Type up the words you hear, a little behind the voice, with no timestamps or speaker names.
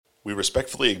We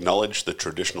respectfully acknowledge the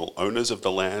traditional owners of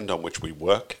the land on which we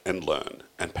work and learn,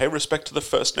 and pay respect to the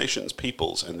First Nations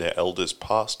peoples and their elders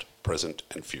past, present,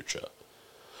 and future.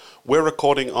 We're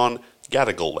recording on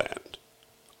Gadigal land.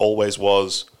 Always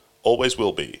was, always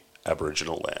will be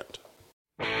Aboriginal land.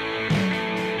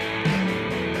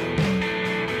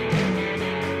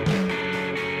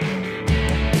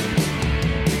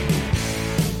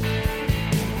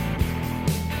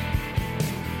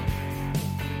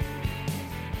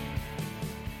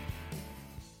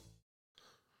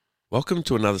 Welcome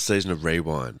to another season of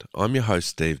Rewind. I'm your host,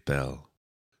 Steve Bell.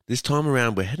 This time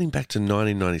around, we're heading back to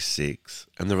 1996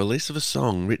 and the release of a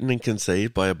song written and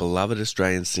conceived by a beloved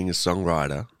Australian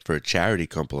singer-songwriter for a charity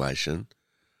compilation,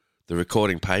 the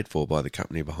recording paid for by the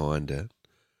company behind it,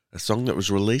 a song that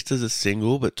was released as a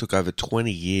single but took over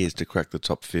 20 years to crack the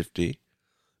top 50,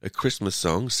 a Christmas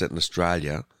song set in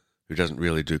Australia, who doesn't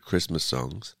really do Christmas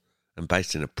songs, and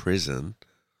based in a prison.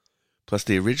 Plus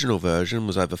the original version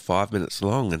was over 5 minutes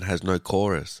long and has no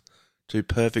chorus, two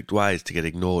perfect ways to get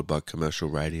ignored by commercial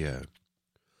radio.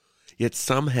 Yet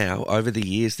somehow, over the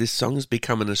years, this song has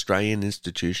become an Australian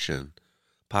institution,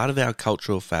 part of our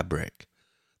cultural fabric,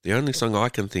 the only song I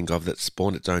can think of that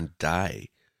spawned its own day,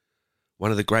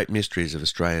 one of the great mysteries of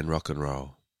Australian rock and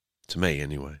roll, to me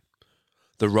anyway.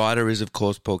 The writer is of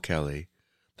course Paul Kelly,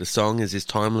 the song is his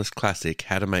timeless classic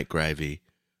How to Make Gravy,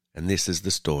 and this is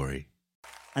the story.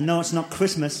 I know it's not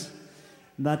Christmas,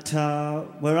 but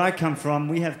where I come from,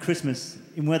 we have Christmas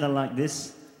in weather like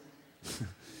this.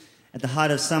 At the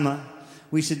height of summer,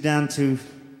 we sit down to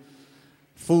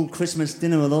full Christmas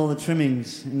dinner with all the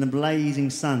trimmings in the blazing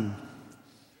sun.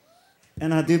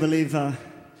 And I do believe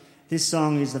this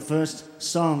song is the first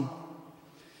song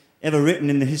ever written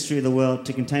in the history of the world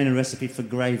to contain a recipe for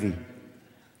gravy.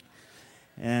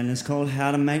 And it's called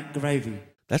How to Make Gravy.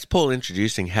 That's Paul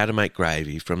introducing How to Make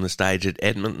Gravy from the stage at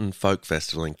Edmonton Folk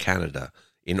Festival in Canada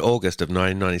in August of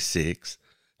 1996,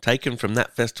 taken from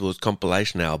that festival's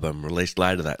compilation album released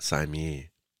later that same year.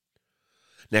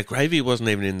 Now, Gravy wasn't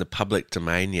even in the public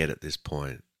domain yet at this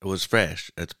point. It was fresh,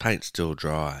 its paint still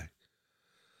dry.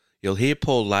 You'll hear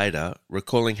Paul later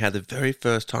recalling how the very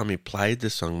first time he played the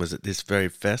song was at this very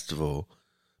festival,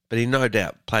 but he no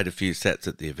doubt played a few sets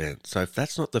at the event, so if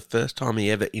that's not the first time he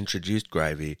ever introduced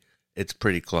Gravy, it's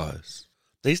pretty close.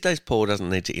 These days, Paul doesn't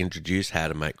need to introduce How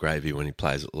to Make Gravy when he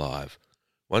plays it live.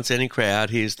 Once any crowd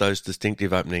hears those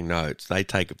distinctive opening notes, they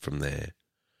take it from there.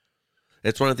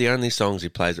 It's one of the only songs he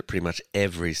plays at pretty much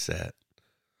every set.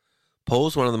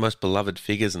 Paul's one of the most beloved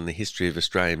figures in the history of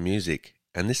Australian music,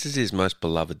 and this is his most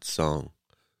beloved song.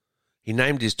 He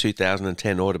named his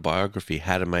 2010 autobiography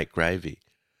How to Make Gravy,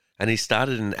 and he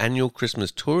started an annual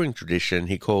Christmas touring tradition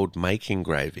he called Making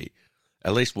Gravy,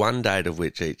 at least one date of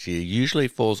which each year usually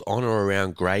falls on or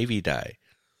around Gravy Day,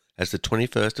 as the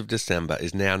 21st of December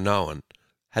is now known,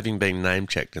 having been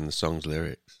name-checked in the song's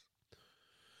lyrics.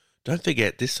 Don't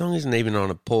forget, this song isn't even on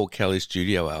a Paul Kelly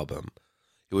studio album.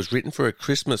 It was written for a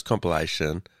Christmas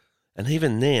compilation, and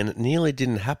even then, it nearly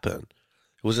didn't happen.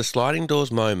 It was a sliding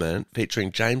doors moment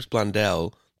featuring James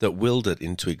Blundell that willed it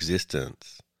into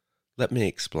existence. Let me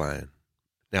explain.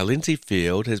 Now, Lindsay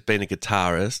Field has been a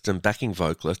guitarist and backing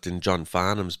vocalist in John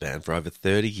Farnham's band for over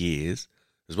 30 years,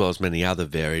 as well as many other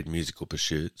varied musical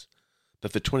pursuits.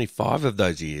 But for 25 of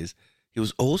those years, he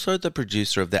was also the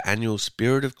producer of the annual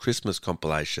Spirit of Christmas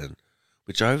compilation,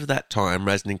 which over that time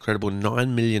raised an incredible $9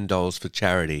 million for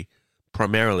charity,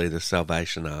 primarily the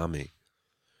Salvation Army.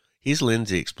 Here's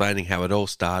Lindsay explaining how it all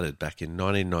started back in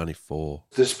 1994.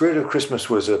 The Spirit of Christmas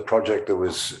was a project that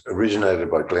was originated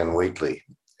by Glenn Wheatley,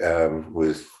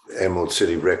 with Emerald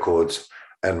City Records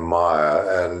and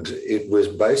Myer, and it was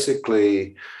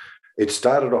basically, it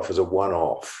started off as a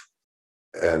one-off,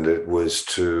 and it was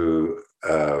to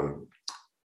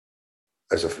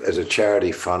as a charity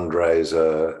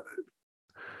fundraiser,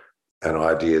 an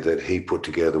idea that he put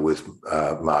together with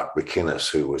Mark McInnes,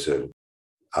 who was a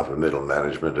upper middle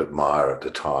management at Myer at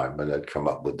the time, and they'd come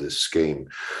up with this scheme.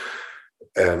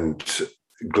 And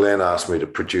Glenn asked me to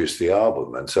produce the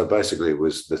album. And so basically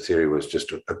the theory was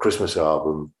just a Christmas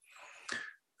album,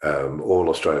 all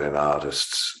Australian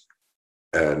artists,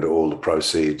 and all the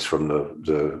proceeds from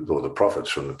the profits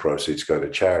from the proceeds go to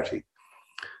charity.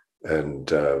 And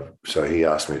so he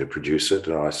asked me to produce it,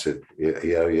 and I said, yeah.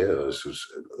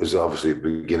 It was obviously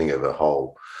the beginning of a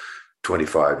whole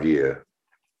 25-year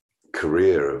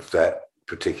career of that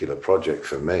particular project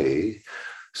for me.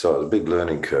 So it was a big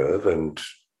learning curve, and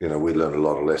we learned a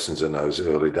lot of lessons in those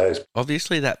early days.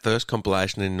 Obviously, that first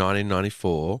compilation in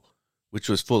 1994, which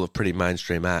was full of pretty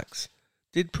mainstream acts,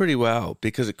 did pretty well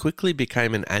because it quickly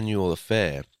became an annual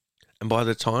affair. And by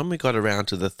the time we got around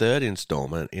to the third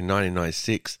instalment in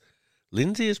 1996,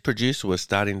 Lindsay as producer was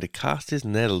starting to cast his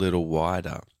net a little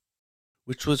wider,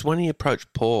 which was when he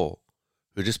approached Paul,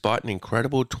 who despite an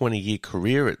incredible 20-year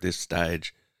career at this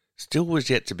stage, still was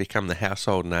yet to become the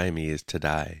household name he is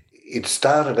today. It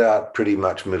started out pretty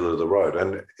much middle of the road,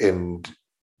 and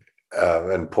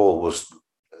Paul was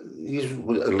a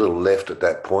little left at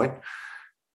that point,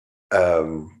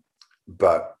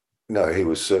 but no, he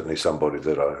was certainly somebody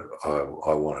that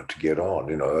I wanted to get on,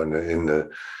 you know. And in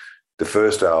the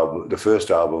first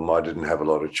album, I didn't have a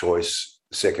lot of choice.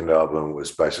 The second album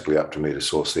was basically up to me to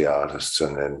source the artists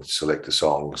and then select the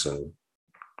songs and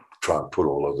try and put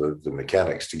all of the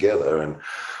mechanics together. And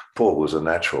Paul was a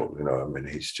natural, you know. I mean,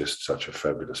 he's just such a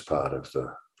fabulous part of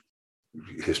the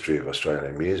history of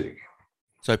Australian music.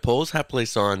 So Paul's happily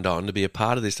signed on to be a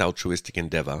part of this altruistic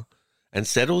endeavour and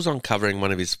settles on covering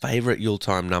one of his favourite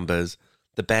Yuletime numbers,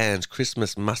 the band's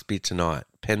Christmas Must Be Tonight,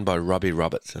 penned by Robbie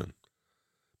Robertson.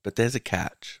 But there's a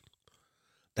catch.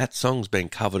 That song's been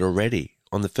covered already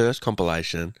on the first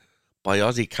compilation by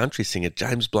Aussie country singer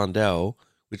James Blundell,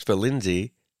 which for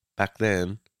Lindsay, back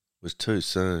then, was too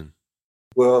soon.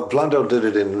 Well, Blundell did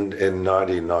it in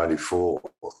 1994,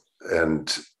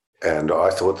 and I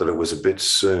thought that it was a bit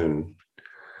soon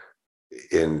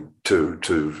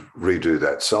to redo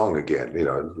that song again. You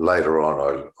know, later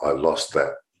on, I lost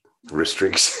that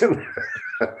restriction,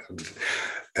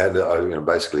 and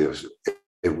basically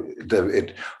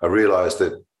I realised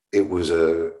that it was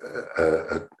a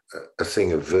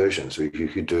thing of versions. So you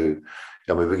could do,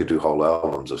 I mean, we could do whole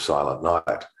albums of Silent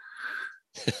Night.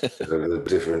 The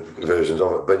different versions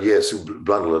of it. But yes,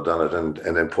 Blundell had done it,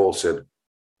 and then Paul said,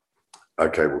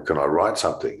 okay, well, can I write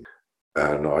something?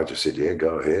 And I just said, yeah,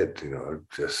 go ahead, you know,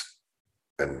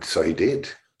 and so he did.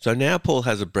 So now Paul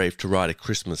has a brief to write a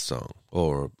Christmas song,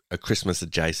 or a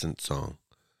Christmas-adjacent song.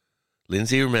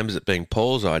 Lindsay remembers it being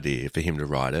Paul's idea for him to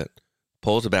write it.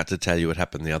 Paul's about to tell you what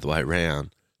happened the other way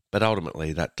around, but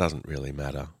ultimately that doesn't really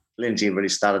matter. Lindsay really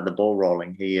started the ball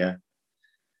rolling. He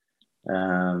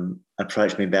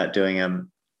approached me about doing a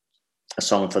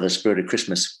song for the Spirit of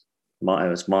Christmas. It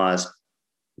was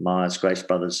Myers Grace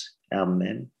Brothers album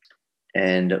then,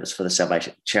 and it was for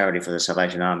the charity for the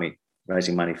Salvation Army,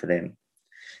 raising money for them.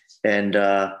 And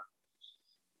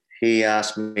he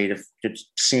asked me to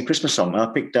sing a Christmas song. I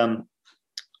picked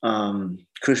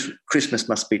Christmas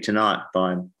Must Be Tonight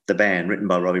by the band, written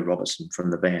by Robbie Robertson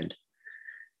from the band.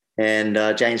 And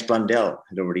James Blundell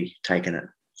had already taken it.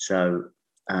 So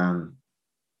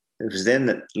it was then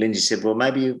that Lindsay said, well,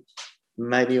 maybe you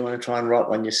want to try and write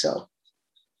one yourself,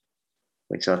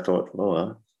 which I thought,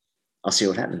 well, I'll see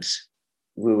what happens.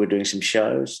 We were doing some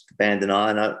shows, the band and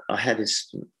I had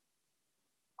this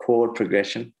chord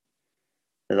progression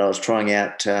that I was trying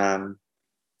out.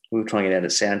 We were trying it out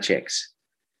at sound checks.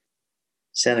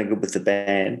 Sounded good with the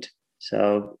band.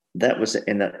 So that was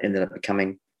ended up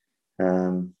becoming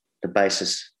the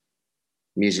basis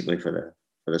musically for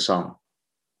the song.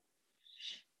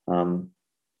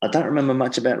 I don't remember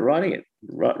much about writing it.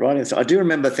 So I do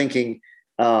remember thinking,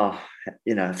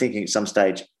 thinking at some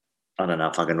stage, I don't know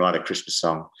if I can write a Christmas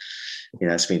song. You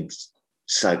know, it's been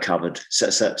so covered,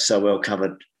 so well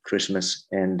covered, Christmas,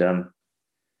 and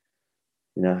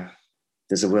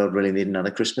does the world really need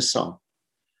another Christmas song?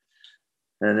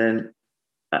 And then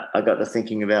I got to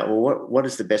thinking about, well, what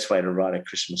is the best way to write a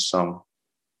Christmas song?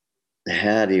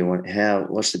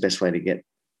 What's the best way to get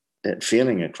that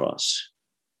feeling across?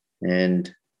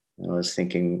 And I was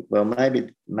thinking, well,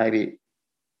 maybe the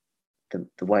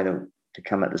way to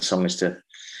come at the song is to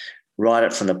write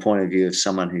it from the point of view of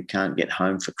someone who can't get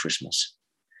home for Christmas.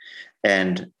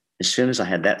 And as soon as I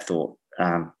had that thought,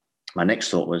 my next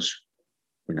thought was,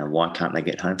 why can't they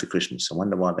get home for Christmas? I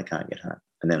wonder why they can't get home.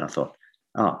 And then I thought,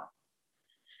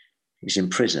 he's in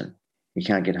prison. He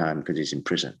can't get home because he's in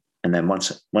prison. And then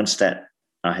once that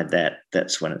I had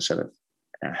that's when it sort of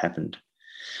happened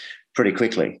pretty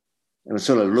quickly. It was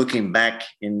sort of looking back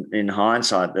in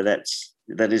hindsight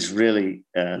that is really,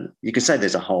 you could say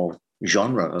there's a whole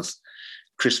genre of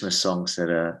Christmas songs that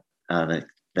are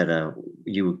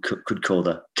you could call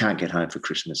the can't get home for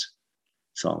Christmas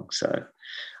song. So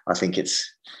I think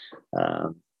it's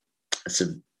a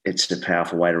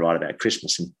powerful way to write about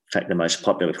Christmas. In fact, the most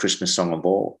popular Christmas song of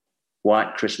all,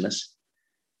 White Christmas,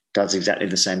 does exactly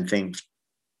the same thing.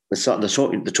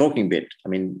 The talking bit, I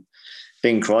mean,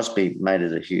 Bing Crosby made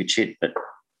it a huge hit, but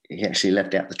he actually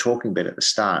left out the talking bit at the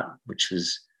start, which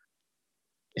was,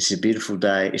 it's a beautiful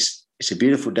day. It's a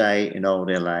beautiful day in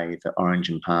old LA, the orange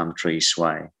and palm trees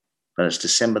sway, but it's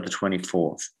December the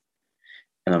 24th,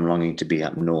 and I'm longing to be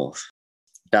up north.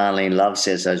 Darlene Love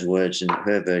says those words in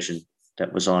her version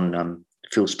that was on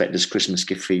Phil Spector's Christmas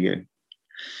Gift for You.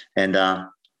 And so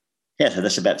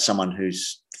that's about someone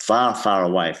who's far, far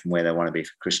away from where they want to be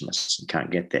for Christmas and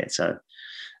can't get there. So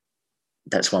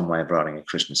that's one way of writing a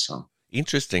Christmas song.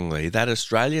 Interestingly, that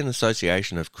Australian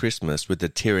association of Christmas with the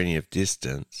tyranny of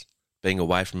distance, being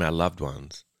away from our loved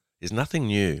ones, is nothing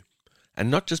new, and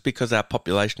not just because our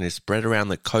population is spread around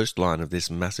the coastline of this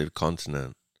massive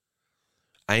continent.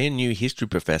 ANU history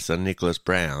professor Nicholas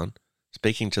Brown,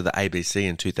 speaking to the ABC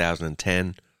in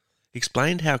 2010,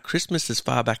 explained how Christmas as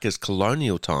far back as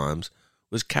colonial times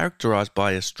was characterised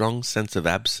by a strong sense of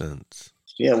absence.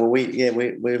 Yeah, well,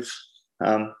 we've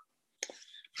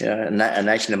a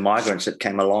nation of migrants that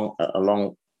came a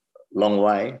long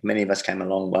way. Many of us came a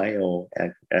long way, or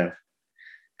our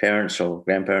parents or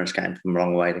grandparents came from a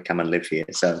long way to come and live here.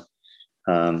 So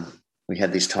we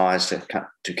had these ties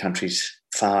to countries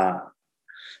far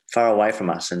away from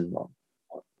us, and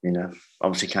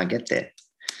obviously can't get there.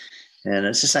 And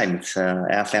it's the same with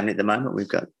our family at the moment. We've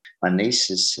got my niece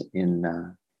is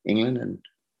in England and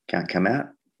can't come out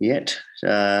yet.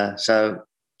 So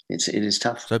it is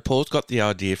tough. So Paul's got the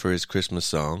idea for his Christmas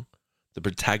song, the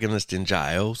protagonist in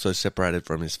jail, so separated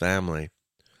from his family.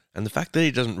 And the fact that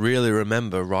he doesn't really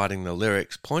remember writing the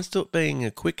lyrics points to it being a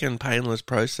quick and painless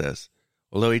process,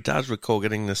 although he does recall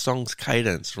getting the song's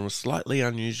cadence from a slightly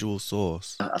unusual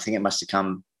source. I think it must have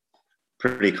come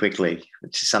pretty quickly,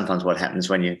 which is sometimes what happens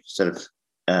when you sort of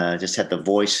just have the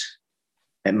voice.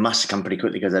 It must have come pretty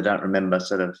quickly because I don't remember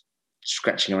sort of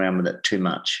scratching around with it too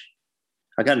much.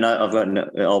 I've got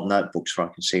old notebooks where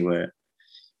I can see where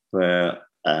when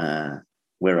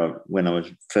I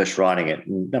was first writing it.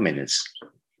 I mean,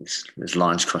 there's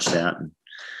lines crossed out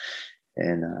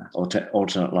and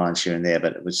alternate lines here and there,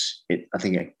 but I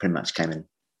think it pretty much came in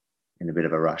a bit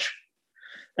of a rush.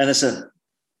 And it's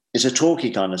a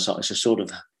talky kind of song. It's a sort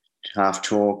of half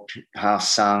talked, half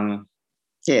sung.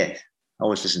 Yeah, I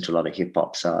always listen to a lot of hip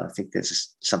hop, so I think there's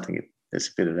a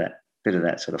bit of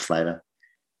that sort of flavour,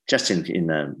 just in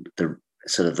the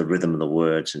sort of the rhythm of the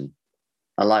words. And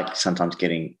I like sometimes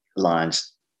getting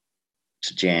lines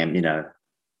to jam,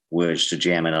 words to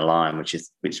jam in a line, which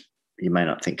you may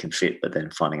not think can fit, but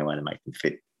then finding a way to make them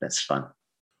fit, that's fun.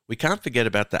 We can't forget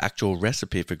about the actual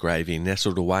recipe for gravy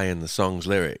nestled away in the song's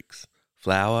lyrics.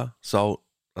 Flour, salt,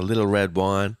 a little red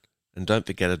wine, and don't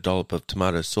forget a dollop of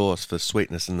tomato sauce for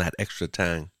sweetness and that extra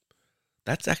tang.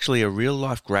 That's actually a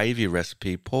real-life gravy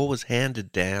recipe Paul was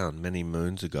handed down many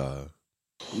moons ago.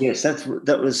 Yes,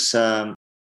 that was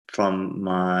from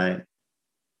my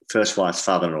first wife's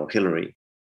father-in-law, Hilary.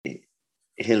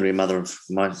 Hilary, mother of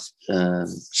my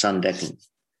son Declan,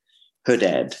 her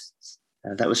dad.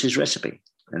 That was his recipe,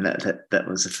 and that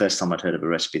was the first time I'd heard of a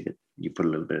recipe that you put a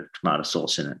little bit of tomato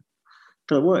sauce in it.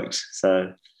 But it works,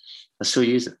 so I still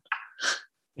use it.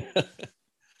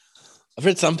 I've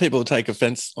heard some people take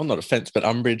offence, or not offence, but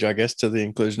umbrage, I guess, to the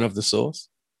inclusion of the sauce.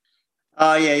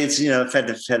 Oh yeah, it's I've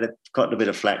had quite a bit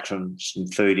of flack from some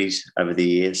foodies over the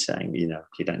years saying you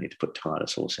don't need to put tomato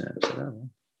sauce in it. I said, oh,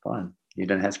 fine, you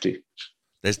don't have to.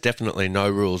 There's definitely no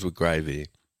rules with gravy.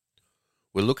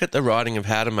 We'll look at the writing of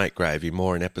how to make gravy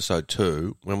more in episode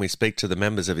 2 when we speak to the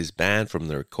members of his band from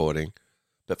the recording,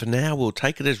 but for now we'll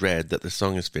take it as read that the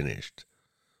song is finished.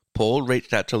 Paul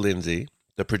reached out to Lindsay,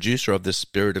 the producer of the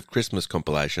Spirit of Christmas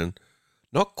compilation,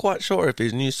 not quite sure if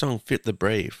his new song fit the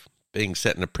brief, being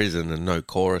set in a prison and no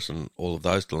chorus and all of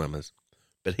those dilemmas,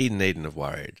 but he needn't have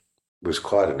worried. It was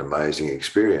quite an amazing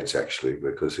experience, actually,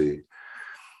 because he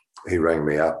rang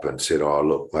me up and said, oh,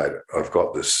 look, mate, I've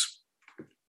got this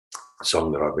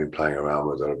song that I've been playing around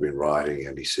with, that I've been writing,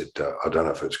 and he said, I don't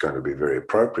know if it's going to be very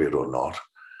appropriate or not.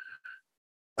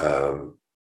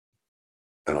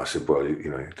 And I said, well,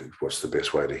 what's the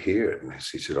best way to hear it? And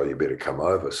he said, oh, you better come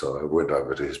over. So I went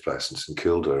over to his place in St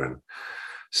Kilda and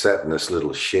sat in this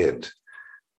little shed,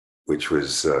 which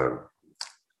was, I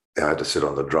had to sit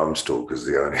on the drum stool because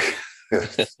the only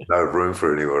no room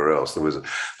for anywhere else. There was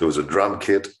a drum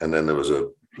kit, and then there was a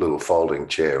little folding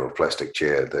chair or plastic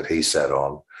chair that he sat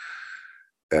on,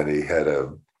 and he had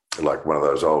one of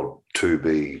those old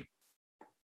 2B,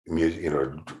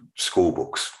 school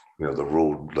books.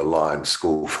 The lined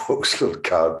school books, little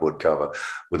cardboard cover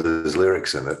with his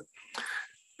lyrics in it.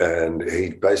 And he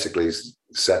basically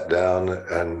sat down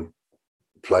and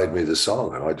played me the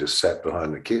song, and I just sat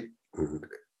behind the kit. And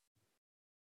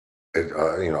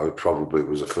it probably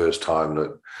was the first time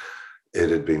that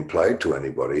it had been played to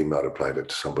anybody. He might have played it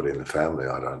to somebody in the family,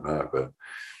 I don't know. But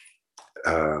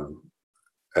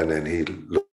and then he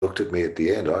looked at me at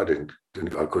the end. I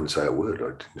couldn't say a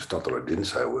word. It's not that I didn't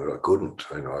say a word. I couldn't.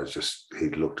 He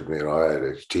looked at me, and I had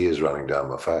tears running down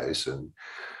my face. And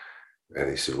And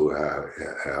he said, well,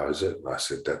 how is it? And I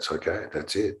said, that's okay,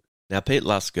 that's it. Now, Pete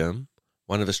Luscombe,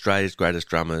 one of Australia's greatest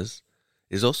drummers,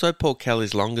 is also Paul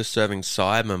Kelly's longest-serving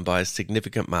sideman by a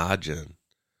significant margin.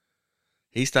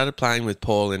 He started playing with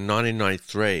Paul in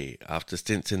 1993 after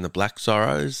stints in the Black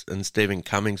Sorrows and Stephen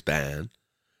Cummings band.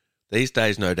 These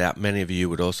days, no doubt, many of you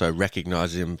would also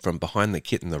recognise him from behind the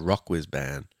kit in the Rockwiz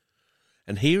band.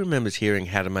 And he remembers hearing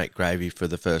How to Make Gravy for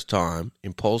the first time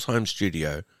in Paul's home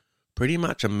studio pretty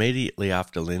much immediately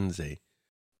after Lindsay.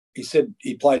 He said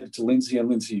he played it to Lindsay, and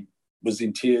Lindsay was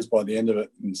in tears by the end of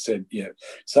it and said, yeah.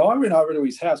 So I went over to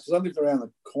his house because I lived around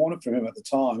the corner from him at the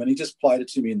time, and he just played it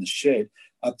to me in the shed.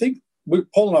 I think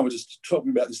Paul and I were just talking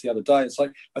about this the other day. It's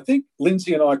like, I think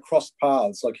Lindsay and I crossed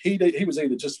paths. Like he was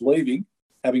either just leaving,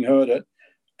 having heard it,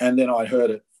 and then I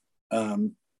heard it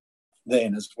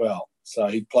then as well. So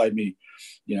he played me,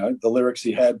 the lyrics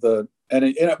he had, and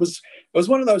it was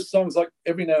one of those songs like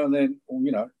every now and then,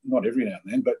 not every now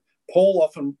and then, but Paul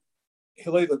often,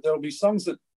 there'll be songs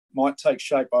that might take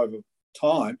shape over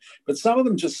time, but some of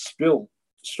them just spill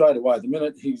straight away. The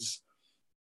minute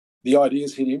the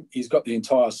ideas hit him, he's got the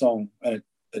entire song and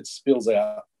it spills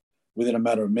out within a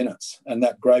matter of minutes. And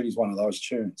that Gravy's one of those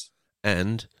tunes.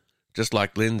 And just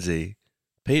like Lindsay,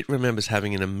 Pete remembers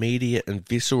having an immediate and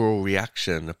visceral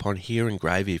reaction upon hearing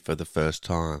Gravy for the first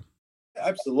time.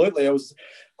 Absolutely.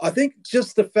 I think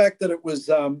just the fact that it was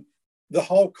the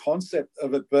whole concept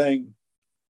of it being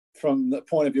from the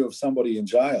point of view of somebody in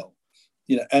jail,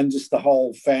 and just the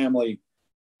whole family.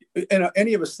 And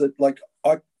any of us that,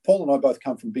 Paul and I both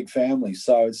come from big families,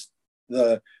 so it's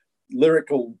the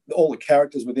lyrical, all the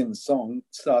characters within the song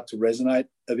start to resonate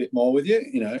a bit more with you,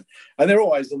 and they're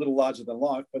always a little larger than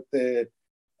life, but they're,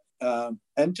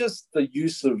 and just the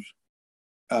use of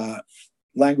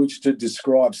language to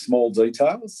describe small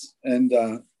details, and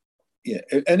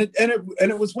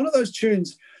it was one of those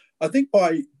tunes. I think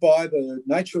by the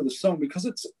nature of the song, because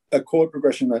it's a chord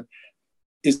progression that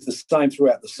is the same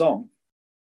throughout the song,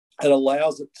 it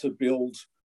allows it to build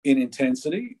in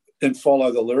intensity and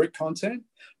follow the lyric content.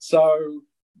 So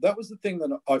that was the thing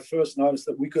that I first noticed,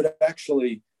 that we could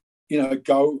actually,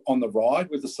 go on the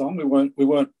ride with the song. We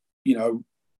weren't,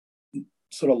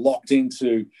 sort of locked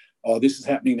into, oh, this is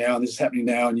happening now and this is happening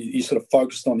now, and you sort of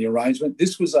focused on the arrangement.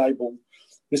 This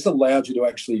allowed you to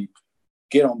actually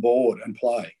get on board and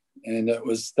play. And that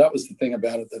was the thing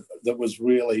about it that was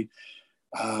really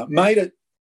made it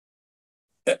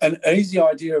an easy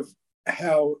idea of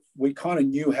how we kind of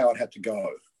knew how it had to go.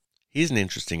 Here's an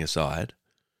interesting aside.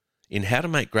 In How to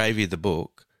Make Gravy, the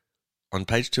book, on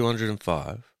page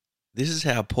 205, this is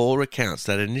how Paul recounts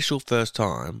that initial first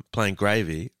time playing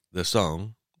Gravy, the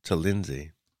song, to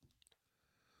Lindsay.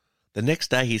 The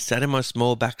next day he sat in my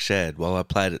small back shed while I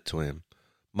played it to him,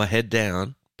 my head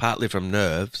down, partly from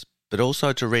nerves, but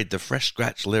also to read the fresh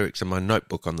scratched lyrics in my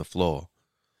notebook on the floor.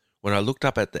 When I looked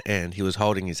up at the end, he was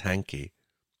holding his hanky.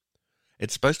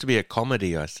 It's supposed to be a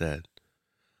comedy, I said.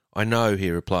 I know,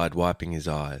 he replied, wiping his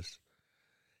eyes.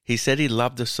 He said he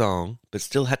loved the song, but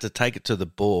still had to take it to the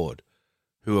board,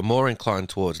 who were more inclined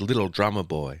towards Little Drummer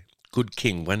Boy, Good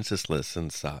King Wenceslas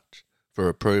and such, for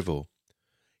approval.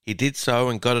 He did so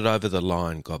and got it over the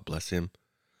line, God bless him.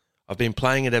 I've been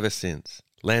playing it ever since.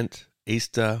 Lent,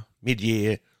 Easter,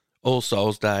 mid-year, All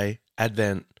Souls Day,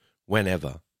 Advent,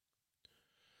 whenever.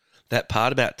 That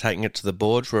part about taking it to the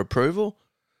board for approval,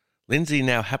 Lindsay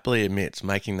now happily admits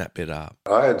making that bit up.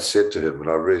 I had said to him, and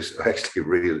I actually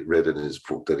read in his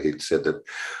book that he'd said that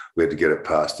we had to get it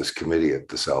past this committee at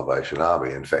the Salvation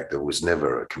Army. In fact, there was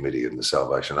never a committee in the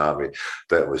Salvation Army.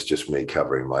 That was just me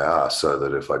covering my ass, so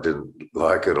that if I didn't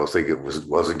like it or think it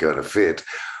wasn't going to fit,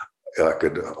 I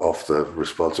could off the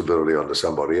responsibility onto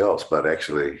somebody else. But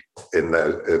actually,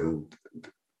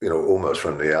 almost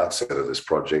from the outset of this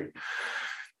project,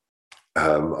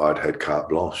 I'd had carte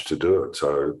blanche to do it.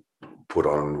 So put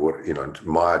on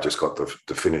Myer just got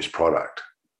the finished product,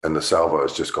 and the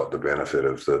Salvos just got the benefit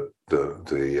of the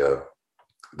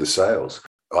sales.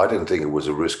 I didn't think it was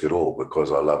a risk at all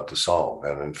because I loved the song,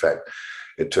 and in fact,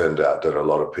 it turned out that a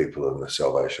lot of people in the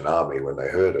Salvation Army, when they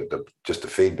heard it, just the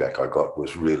feedback I got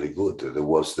was really good. That it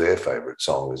was their favourite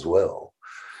song as well.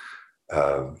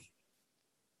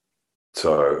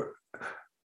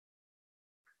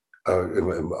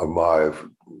 My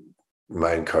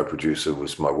main co-producer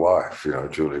was my wife,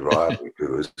 Julie Riley,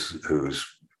 who's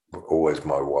always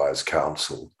my wise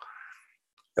counsel,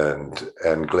 and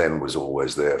Glenn was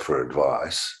always there for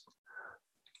advice.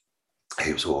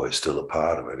 He was always still a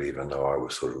part of it, even though I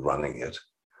was sort of running it.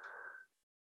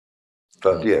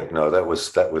 But yeah, no, that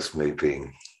was me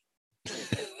being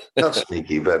not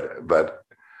sneaky, but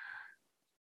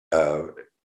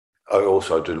I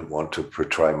also didn't want to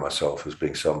portray myself as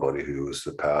being somebody who was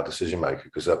the power decision maker,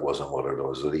 because that wasn't what it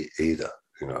was either.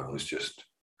 You know, it was just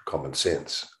common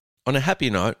sense. On a happy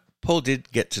note, Paul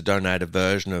did get to donate a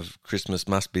version of Christmas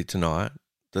Must Be Tonight,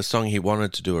 the song he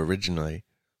wanted to do originally,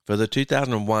 for the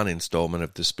 2001 instalment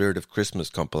of the Spirit of Christmas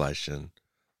compilation,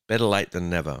 Better Late Than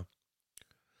Never.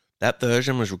 That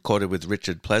version was recorded with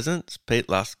Richard Pleasance, Pete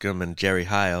Luscombe and Jerry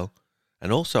Hale,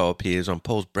 and also appears on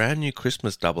Paul's brand new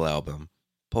Christmas double album,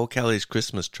 Paul Kelly's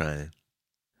Christmas Train.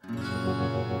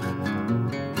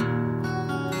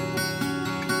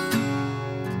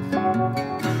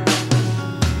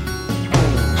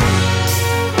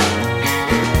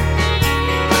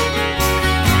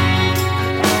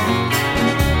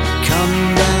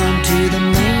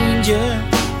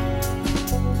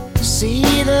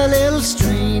 See the little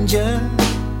stranger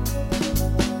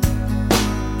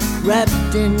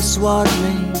wrapped in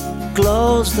swaddling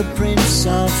clothes, the Prince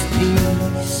of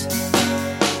Peace.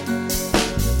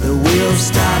 The wheels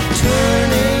start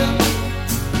turning,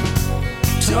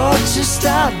 torches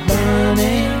start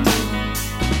burning,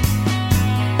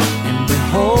 and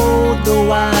behold the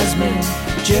wise men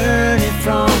journey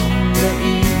from the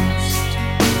east.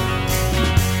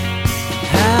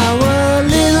 How a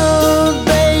little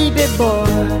baby boy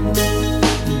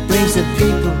brings the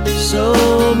people so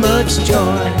much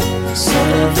joy.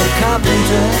 Son of a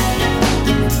carpenter,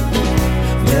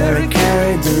 Mary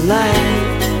carried the light.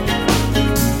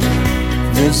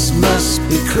 This must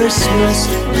be Christmas,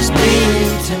 must be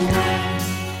tonight.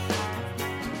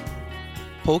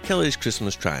 Paul Kelly's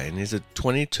Christmas Train is a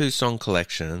 22-song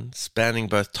collection spanning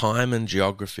both time and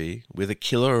geography, with a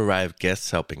killer array of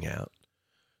guests helping out.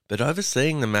 But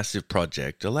overseeing the massive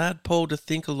project allowed Paul to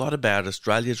think a lot about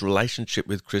Australia's relationship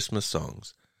with Christmas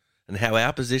songs, and how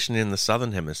our position in the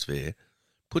Southern Hemisphere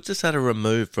puts us at a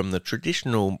remove from the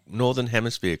traditional Northern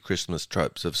Hemisphere Christmas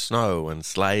tropes of snow and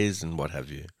sleighs and what have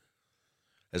you.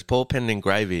 As Paul penned in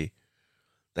Gravy,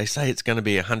 they say it's going to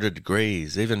be 100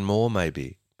 degrees, even more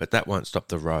maybe, but that won't stop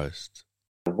the roast.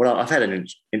 Well, I've had an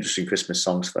interesting Christmas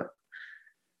songs for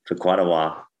quite a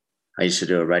while. I used to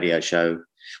do a radio show.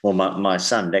 Well, my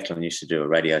son Declan used to do a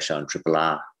radio show on Triple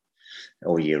R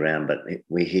all year round, but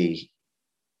he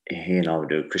and I would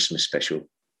do a Christmas special.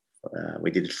 We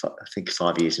did it, I think,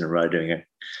 5 years in a row doing a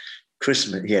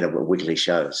Christmas. He had a weekly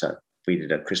show, so we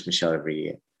did a Christmas show every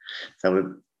year.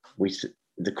 So we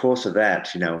the course of that,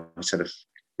 we sort of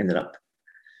ended up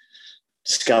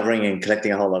discovering and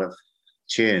collecting a whole lot of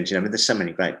tunes. There's so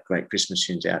many great Christmas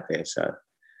tunes out there. So,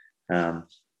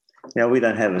 we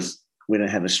don't have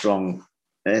a strong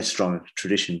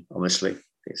tradition. Obviously,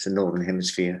 it's the Northern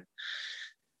Hemisphere.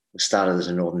 It started as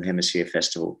a Northern Hemisphere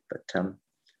festival, but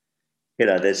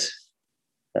there's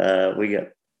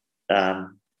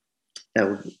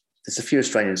a few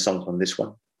Australian songs on this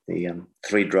one. The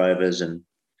Three Drovers and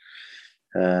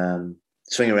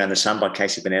Swing Around the Sun by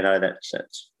Casey Bonetto. That's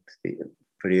the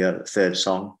pretty third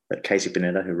song that Casey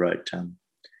Bonetto, who wrote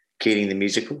Keating the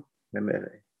Musical.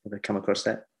 Remember, ever come across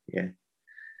that? Yeah.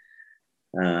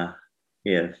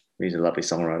 He's a lovely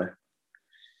songwriter.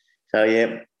 So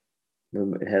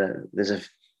there's a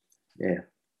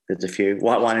few.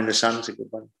 White Wine in the Sun's a good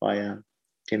one by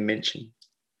Tim Minchin.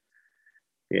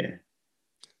 Yeah.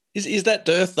 Is that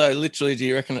dearth though? Literally, do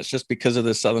you reckon it's just because of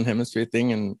the Southern Hemisphere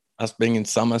thing and us being in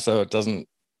summer, so it doesn't,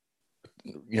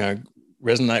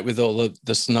 resonate with all of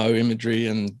the snow imagery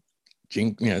and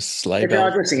sleigh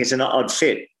bells? I just think it's an odd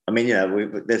fit. I mean,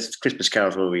 there's Christmas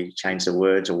carols where we change the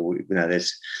words, or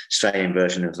there's Australian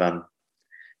version of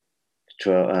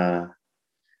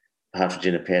Partridge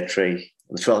in a Pear Tree.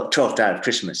 The 12th Day of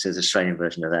Christmas. There's an Australian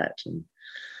version of that, and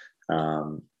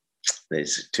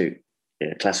there's two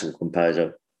classical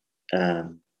composer.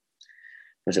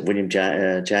 Was it William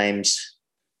James?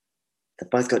 They've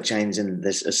both got James in.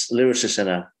 There's a lyricist and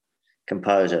a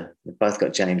composer. They've both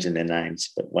got James in their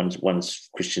names, but one's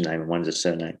Christian name and one's a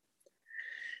surname.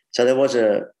 So there was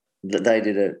they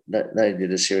did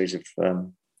a series of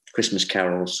Christmas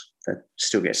carols that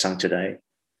still get sung today.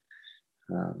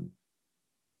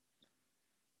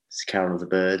 It's Carol of the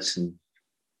Birds, and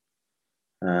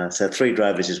so Three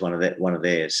Drovers is one of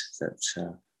theirs. That's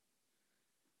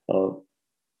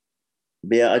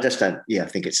I just don't. Yeah, I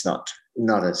think it's not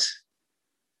as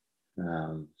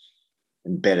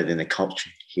embedded in the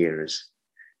culture here as,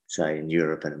 say, in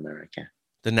Europe and America.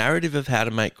 The narrative of How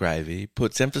to Make Gravy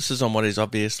puts emphasis on what is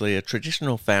obviously a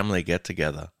traditional family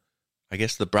get-together. I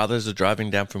guess the brothers are driving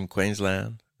down from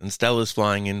Queensland and Stella's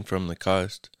flying in from the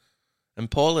coast. And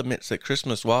Paul admits that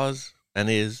Christmas was, and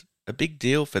is, a big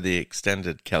deal for the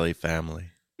extended Kelly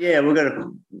family. Yeah, we've got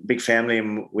a big family,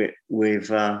 and we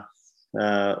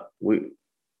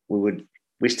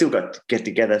we still got to get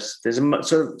together. There's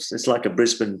it's like a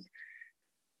Brisbane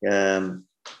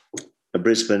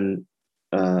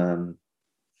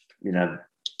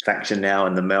faction now,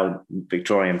 and the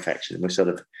Victorian faction. We're sort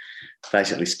of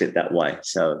basically split that way.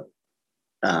 So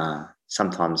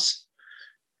sometimes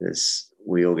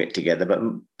we all get together,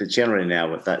 but generally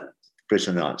now with that,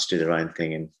 Brisbaneites do their own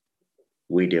thing and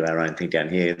we do our own thing down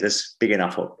here. There's big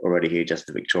enough already here, just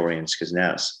the Victorians, because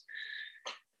now it's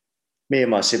me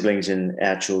and my siblings and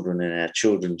our children and our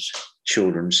children's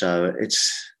children. So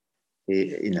it's,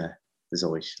 there's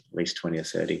always at least 20 or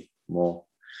 30 more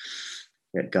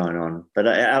going on. But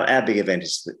our big event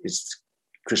is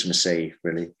Christmas Eve,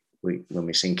 really, when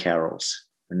we sing carols.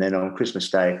 And then on Christmas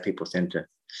Day, people tend to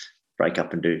break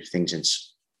up and do things in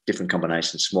different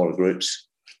combinations, smaller groups,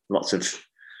 lots of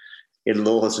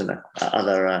in-laws and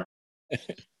other other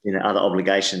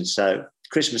obligations. So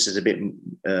Christmas is a bit,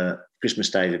 Christmas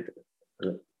Day is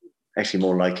actually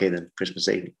more low-key than Christmas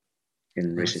Eve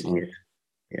in recent years.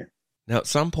 Yeah. Now, at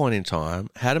some point in time,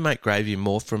 How to Make Gravy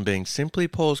morphed from being simply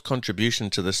Paul's contribution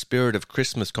to the Spirit of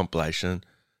Christmas compilation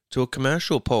to a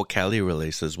commercial Paul Kelly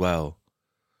release as well.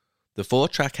 The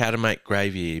 4-track How to Make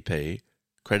Gravy EP,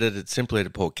 credited simply to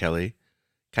Paul Kelly,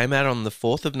 came out on the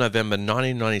 4th of November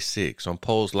 1996 on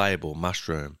Paul's label,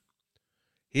 Mushroom.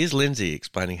 Here's Lindsay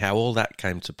explaining how all that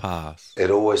came to pass.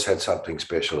 It always had something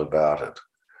special about it.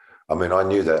 I mean, I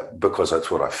knew that because that's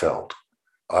what I felt.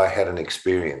 I had an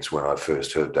experience when I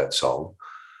first heard that song,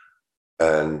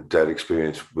 and that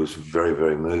experience was very,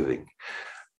 very moving.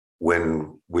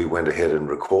 When we went ahead and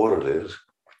recorded it,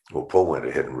 well, Paul went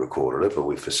ahead and recorded it, but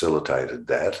we facilitated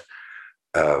that.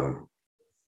 And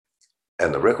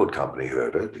the record company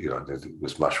heard it, it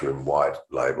was Mushroom White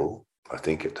label, I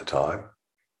think at the time.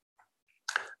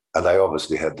 And they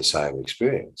obviously had the same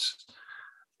experience.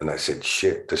 And they said,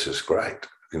 shit, this is great.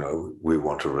 We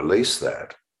want to release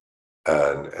that.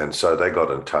 And so they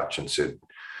got in touch and said,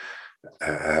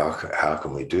 how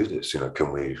can we do this?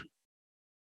 Can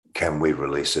we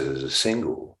release it as a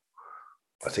single?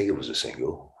 I think it was a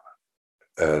single.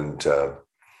 And,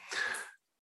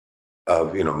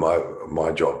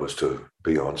 my job was to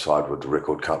be on side with the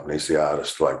record companies, the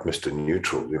artists, like Mr.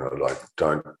 Neutral,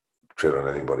 don't tread on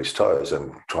anybody's toes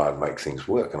and try and make things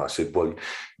work. And I said, well,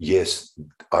 yes,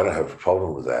 I don't have a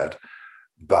problem with that,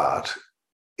 but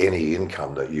any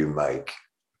income that you make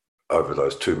over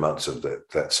those 2 months of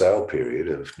that sale period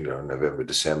of, November,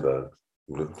 December,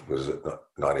 was it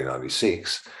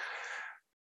 1996,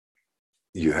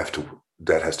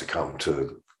 that has to come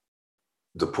to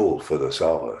the pool for the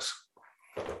salvos.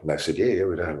 And they said, yeah,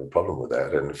 we don't have a problem with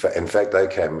that. And in fact, they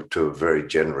came to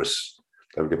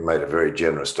they made a very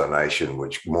generous donation,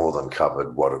 which more than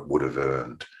covered what it would have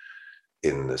earned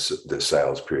in the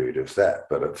sales period of that.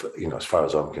 But, as far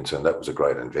as I'm concerned, that was a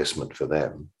great investment for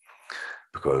them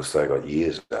because they got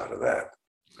years out of that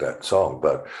song.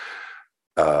 But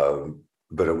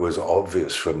it was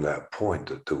obvious from that point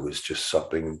that there was just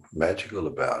something magical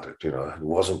about it. It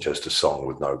wasn't just a song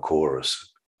with no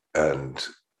chorus and,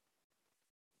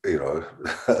 no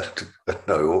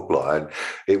hook line.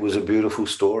 It was a beautiful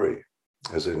story,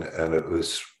 and it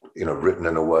was, written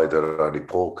in a way that only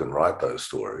Paul can write those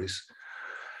stories.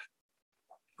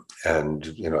 And,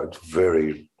 it's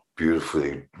very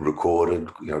beautifully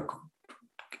recorded,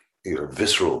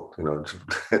 visceral,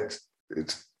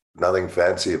 it's nothing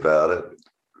fancy about it.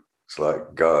 It's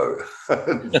like, go.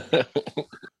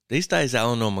 These days,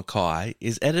 Eleanor Mackay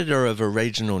is editor of a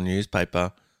regional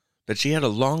newspaper, but she had a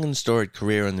long and storied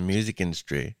career in the music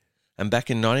industry, and back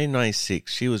in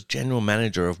 1996 she was general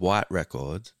manager of White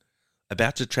Records,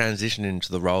 about to transition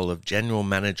into the role of general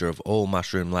manager of all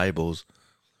Mushroom labels,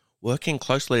 working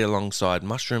closely alongside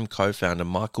Mushroom co-founder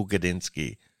Michael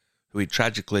Gudinski, who he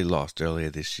tragically lost earlier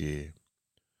this year.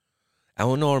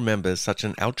 Eleanor remembers such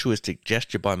an altruistic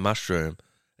gesture by Mushroom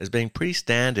as being pretty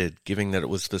standard, given that it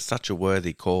was for such a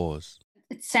worthy cause.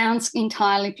 It sounds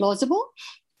entirely plausible.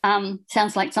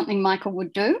 Sounds like something Michael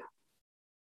would do.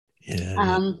 Yeah.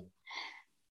 I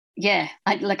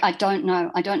don't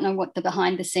know. I don't know what the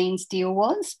behind the scenes deal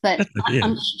was, but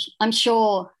yeah. I'm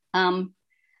sure.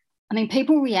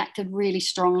 People reacted really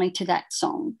strongly to that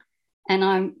song,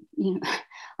 and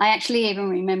I actually even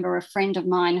remember a friend of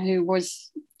mine who was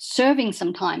serving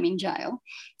some time in jail,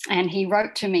 and he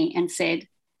wrote to me and said,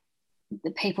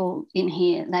 the people in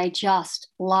here, they just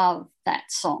love that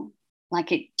song.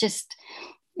 Like it just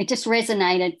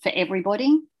resonated for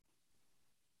everybody.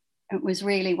 It was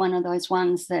really one of those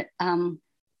ones that kind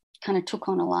of took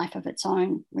on a life of its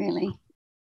own, really.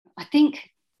 I think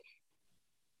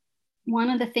one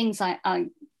of the things I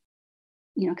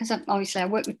because obviously I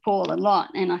work with Paul a lot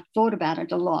and I thought about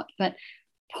it a lot, but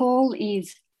Paul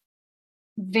is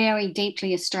very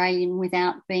deeply Australian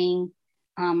without being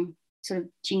sort of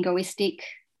jingoistic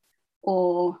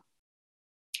or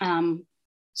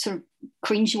sort of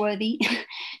cringeworthy.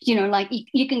 Like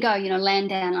you can go, Land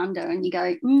Down Under, and you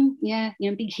go, yeah,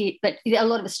 big hit. But a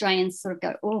lot of Australians sort of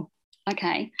go, oh,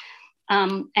 okay.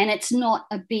 And it's not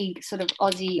a big sort of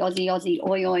Aussie,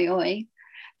 oi, oi, oi.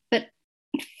 But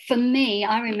for me,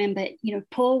 I remember,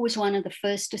 Paul was one of the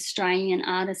first Australian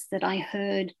artists that I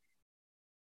heard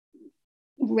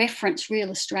reference real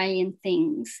Australian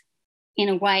things in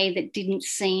a way that didn't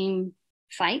seem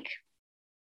fake.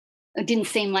 It didn't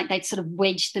seem like they'd sort of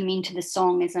wedged them into the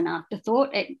song as an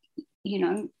afterthought,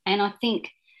 and I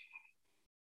think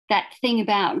that thing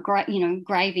about,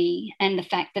 Gravy and the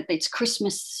fact that it's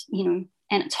Christmas, and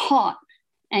it's hot,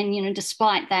 and,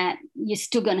 despite that, you're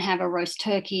still going to have a roast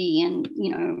turkey and,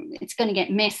 it's going to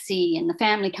get messy and the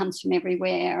family comes from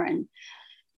everywhere. And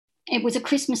it was a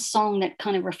Christmas song that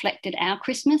kind of reflected our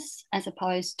Christmas as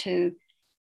opposed to,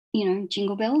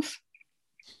 Jingle Bells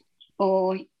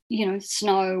or,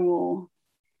 snow, or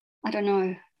I don't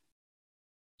know.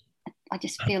 I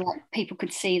just feel like people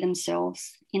could see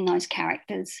themselves in those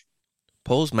characters.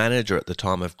 Paul's manager at the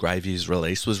time of Gravy's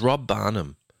release was Rob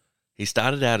Barnum. He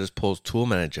started out as Paul's tour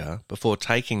manager before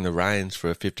taking the reins for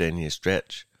a 15-year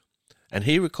stretch, and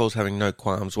he recalls having no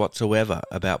qualms whatsoever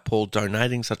about Paul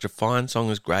donating such a fine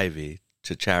song as Gravy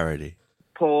to charity.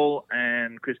 Paul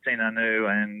and Christine Anu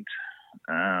and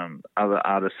other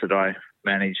artists that I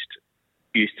managed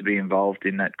used to be involved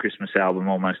in that Christmas album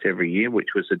almost every year,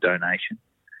 which was a donation.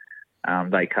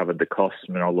 They covered the costs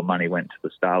and all the money went to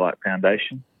the Starlight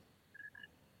Foundation.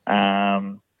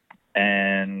 And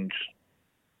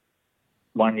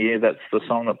one year, that's the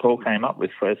song that Paul came up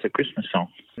with as a Christmas song.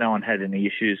 No one had any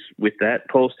issues with that.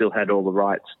 Paul still had all the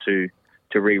rights to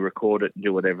re-record it and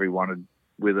do whatever he wanted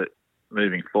with it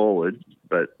moving forward,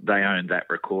 but they owned that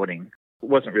recording. It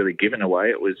wasn't really given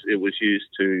away. It was used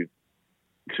to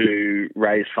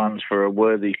raise funds for a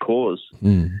worthy cause.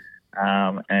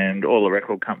 And all the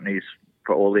record companies,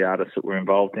 for all the artists that were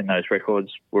involved in those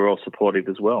records, were all supportive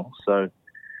as well. So,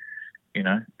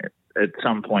 at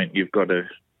some point you've got to,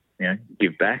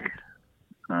 give back.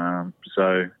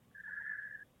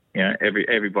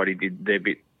 Everybody did their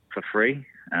bit for free.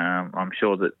 I'm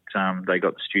sure that they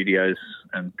got the studios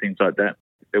and things like that.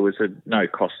 There was a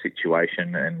no-cost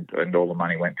situation and all the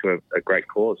money went to a great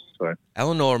cause. So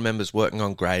Eleanor remembers working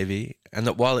on Gravy, and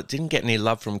that while it didn't get any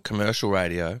love from commercial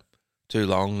radio, too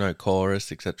long, no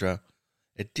chorus, etc.,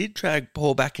 it did drag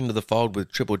Paul back into the fold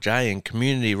with Triple J and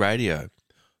community radio,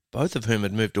 both of whom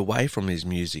had moved away from his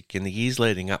music in the years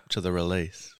leading up to the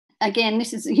release. Again,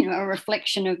 this is, a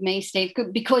reflection of me, Steve,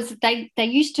 because they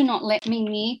used to not let me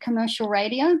near commercial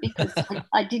radio because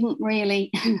I didn't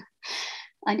really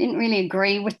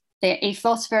agree with their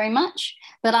ethos very much.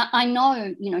 But I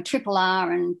know, Triple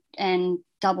R and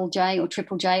Double J or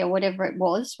Triple J or whatever it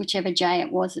was, whichever J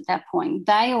it was at that point,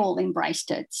 they all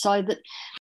embraced it. So that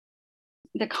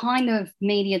the kind of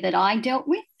media that I dealt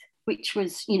with, which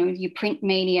was, your print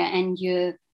media and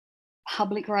your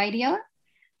public radio,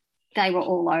 they were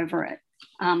all over it,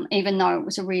 even though it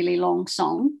was a really long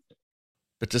song.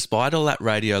 But despite all that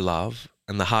radio love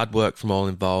and the hard work from all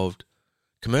involved,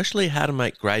 commercially How to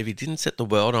Make Gravy didn't set the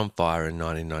world on fire in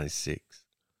 1996.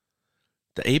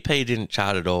 The EP didn't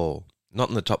chart at all, not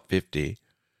in the top 50,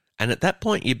 and at that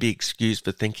point you'd be excused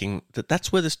for thinking that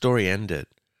that's where the story ended,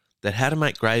 that How to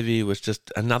Make Gravy was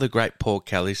just another great Paul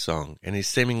Kelly song and his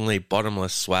seemingly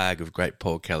bottomless swag of great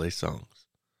Paul Kelly songs.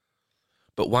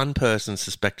 But one person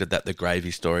suspected that the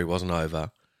Gravy story wasn't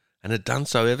over, and had done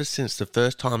so ever since the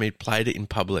first time he'd played it in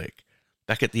public,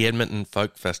 back at the Edmonton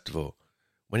Folk Festival,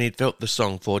 when he'd felt the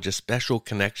song forge a special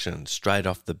connection straight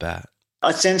off the bat.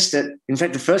 I sensed it. In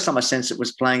fact, the first time I sensed it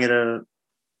was playing at a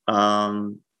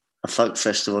folk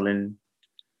festival in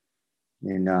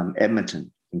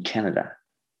Edmonton, in Canada.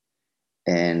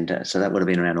 And so that would have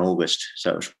been around August.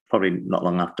 So it was probably not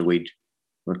long after we'd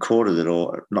recorded it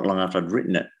or not long after I'd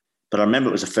written it. But I remember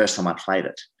it was the first time I played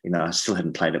it. I still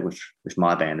hadn't played it with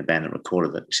my band, the band that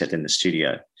recorded it, except in the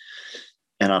studio.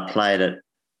 And I played it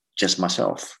just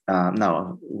myself. I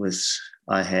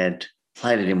had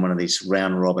played it in one of these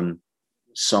round-robin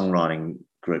songwriting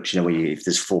groups, where if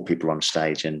there's 4 people on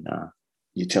stage and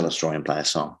you tell a story and play a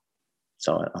song.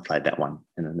 So I played that one.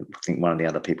 And then I think one of the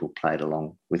other people played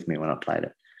along with me when I played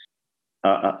it.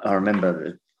 I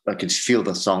remember that I could feel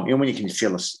the song. When you can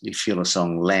feel a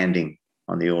song landing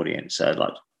on the audience. So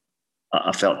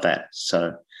I felt that.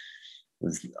 So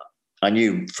I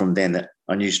knew from then that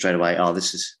I knew straight away,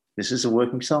 this this is a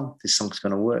working song. This song's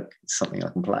going to work. It's something I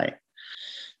can play.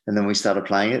 And then we started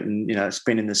playing it, and, it's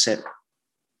been in the set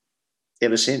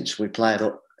ever since. We play it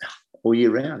all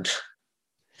year round.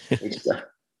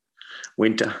 Easter,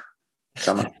 winter,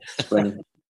 summer, spring.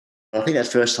 I think that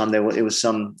first time it was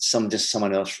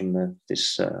someone else from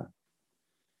this group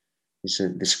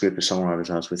of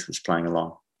songwriters I was with was playing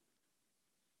along,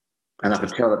 and I could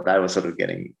tell that they were sort of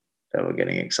getting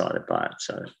excited by it.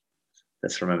 So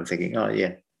that's I remember thinking, oh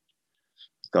yeah,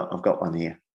 I've got one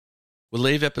here. We'll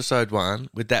leave episode 1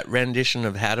 with that rendition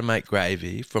of How to Make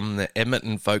Gravy from the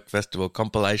Edmonton Folk Festival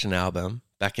compilation album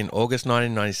back in August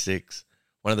 1996,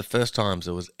 one of the first times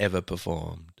it was ever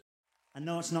performed. I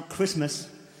know it's not Christmas,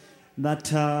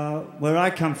 but where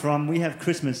I come from, we have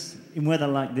Christmas in weather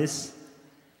like this.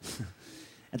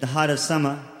 At the height of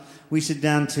summer, we sit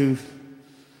down to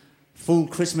full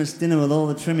Christmas dinner with all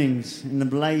the trimmings in the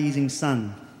blazing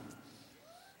sun.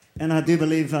 And I do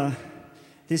believe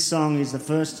this song is the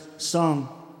first song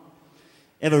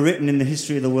ever written in the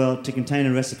history of the world to contain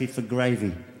a recipe for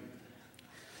gravy.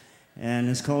 And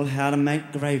it's called How to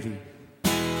Make Gravy.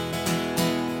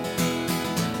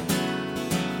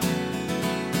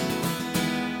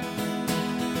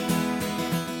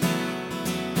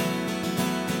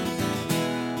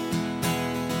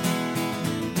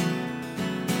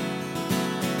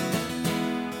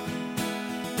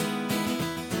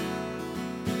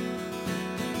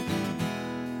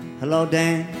 Hello,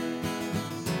 Dan.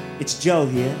 It's Joe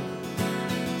here.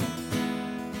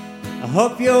 I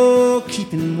hope you're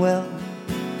keeping well.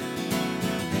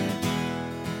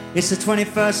 It's the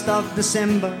 21st of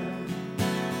December,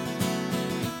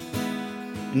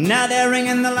 and now they're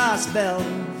ringing the last bells.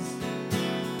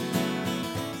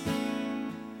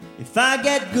 If I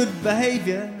get good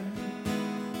behavior,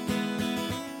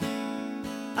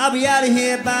 I'll be out of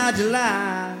here by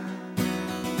July.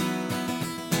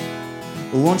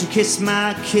 Won't you kiss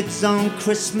my kids on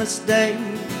Christmas Day?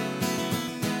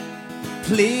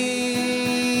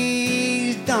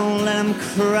 Please don't let them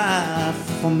cry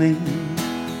for me.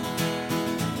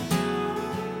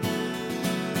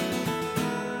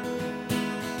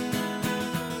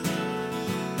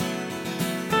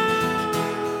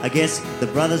 I guess the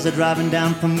brothers are driving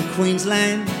down from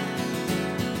Queensland.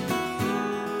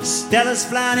 Stella's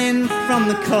flying in from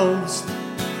the coast.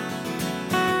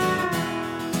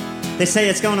 They say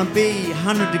it's gonna be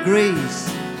 100 degrees,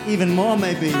 even more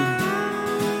maybe,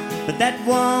 but that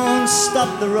won't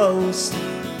stop the roast.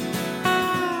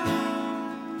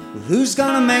 Who's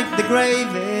gonna make the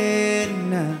gravy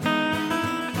now?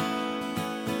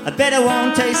 I bet it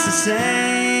won't taste the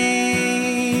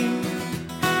same.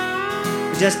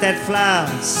 Just that flour,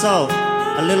 salt,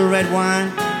 a little red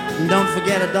wine, and don't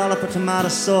forget a dollop of tomato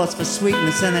sauce for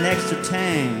sweetness and an extra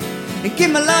tang. And give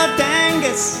my love to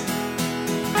Angus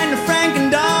and to Frank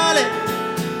and Dolly.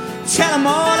 Tell them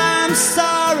all I'm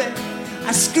sorry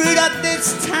I screwed up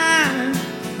this time.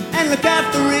 And look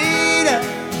after Rita,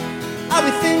 I'll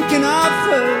be thinking of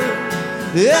her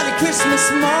early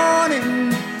Christmas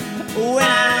morning when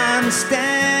I'm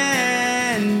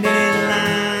standing in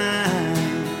line.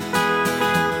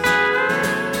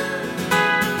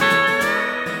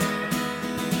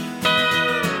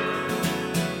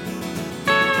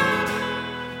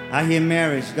 I hear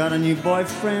Mary's got a new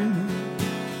boyfriend.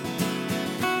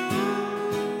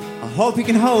 I hope he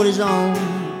can hold his own.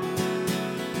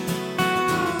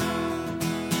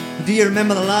 Do you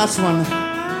remember the last one?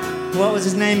 What was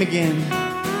his name again?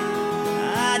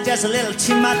 Just a little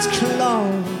too much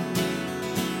cologne.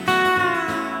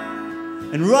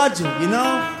 And Roger, you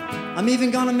know, I'm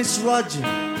even gonna miss Roger,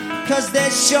 'cause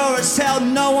there's sure as hell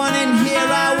no one in here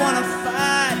I wanna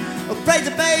fight. Oh, praise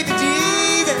the baby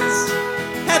Jesus,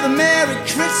 have a Merry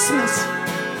Christmas.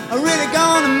 I'm really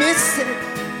gonna miss it.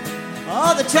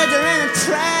 All the treasure and the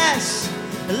trash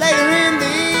later in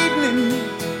the evening.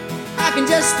 I can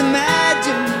just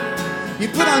imagine you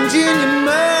put on Junior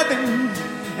Mervyn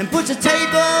and put your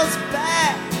tables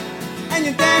back and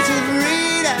you dance with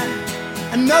Rita.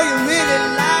 I know you really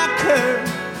like her.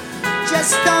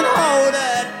 Just don't hold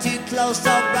her too close.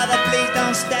 Oh brother, please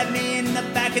don't stab me in the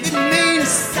back. I didn't mean to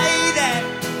say that.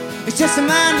 It's just a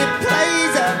mind that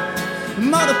plays up,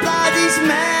 multiplies each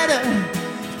matter,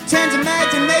 turns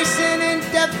imagination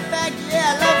into fact.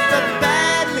 Yeah, I love her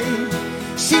badly.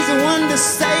 She's the one to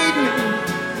save me.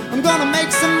 I'm gonna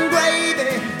make some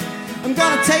gravy. I'm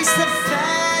gonna taste the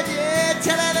fat. Yeah,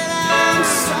 tell her that I'm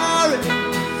sorry.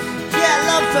 Yeah, I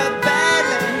love her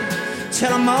badly.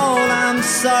 Tell them all I'm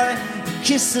sorry.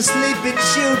 Kiss the sleepy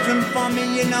children for me.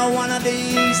 You know, one of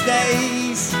these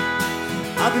days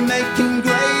I'll be making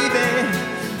gravy.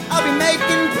 I'll be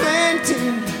making plenty.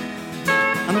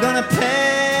 I'm gonna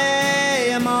pay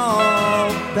them all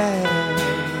back.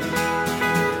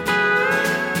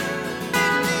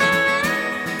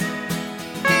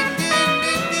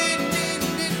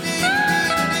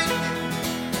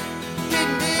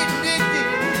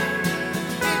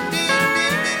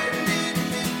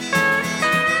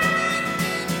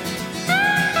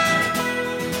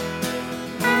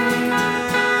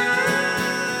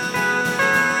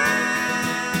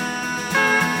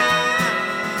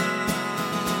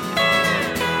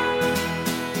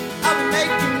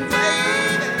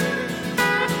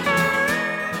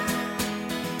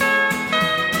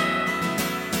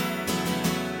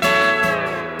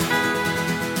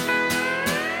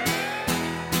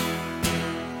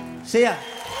 See ya.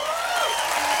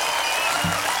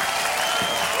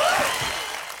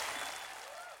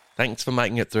 Thanks for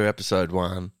making it through episode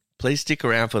 1. Please stick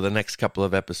around for the next couple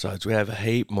of episodes. We have a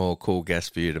heap more cool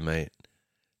guests for you to meet.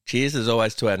 Cheers as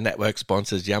always to our network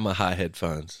sponsors, Yamaha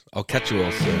Headphones. I'll catch you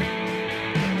all soon.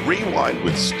 Rewind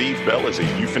with Steve Bell is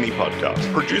a Euphony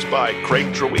podcast, produced by Craig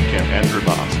Drawick and Andrew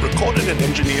Mars, recorded and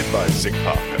engineered by Zick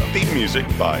Parker. Theme music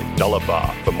by Dollar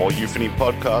Bar. For more Euphony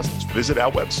podcasts, visit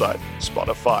our website,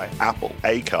 Spotify, Apple,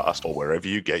 Acast, or wherever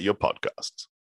you get your podcasts.